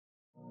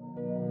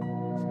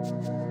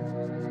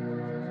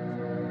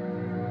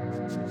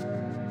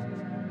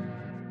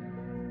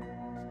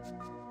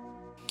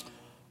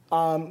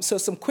So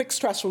some quick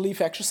stress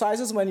relief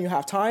exercises when you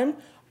have time.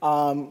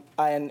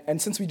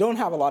 And since we don't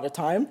have a lot of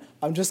time,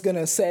 I'm just going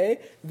to say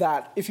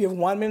that if you have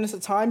 1 minute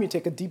of time, you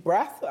take a deep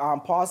breath,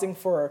 pausing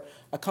for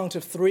a count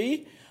of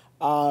 3,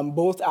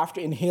 both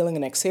after inhaling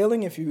and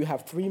exhaling. If you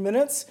have 3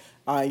 minutes,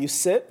 you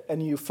sit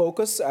and you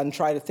focus and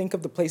try to think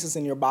of the places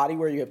in your body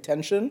where you have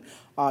tension,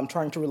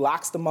 trying to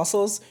relax the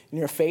muscles in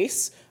your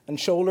face and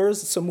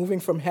shoulders, so moving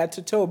from head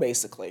to toe,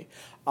 basically.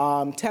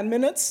 10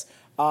 minutes.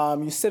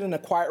 You sit in a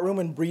quiet room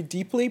and breathe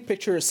deeply.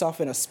 Picture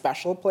yourself in a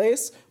special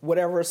place,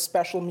 whatever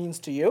special means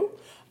to you.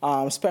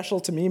 Special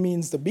to me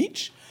means the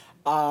beach.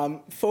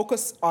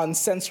 Focus on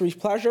sensory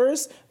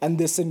pleasures and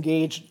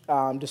disengage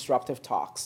disruptive talks.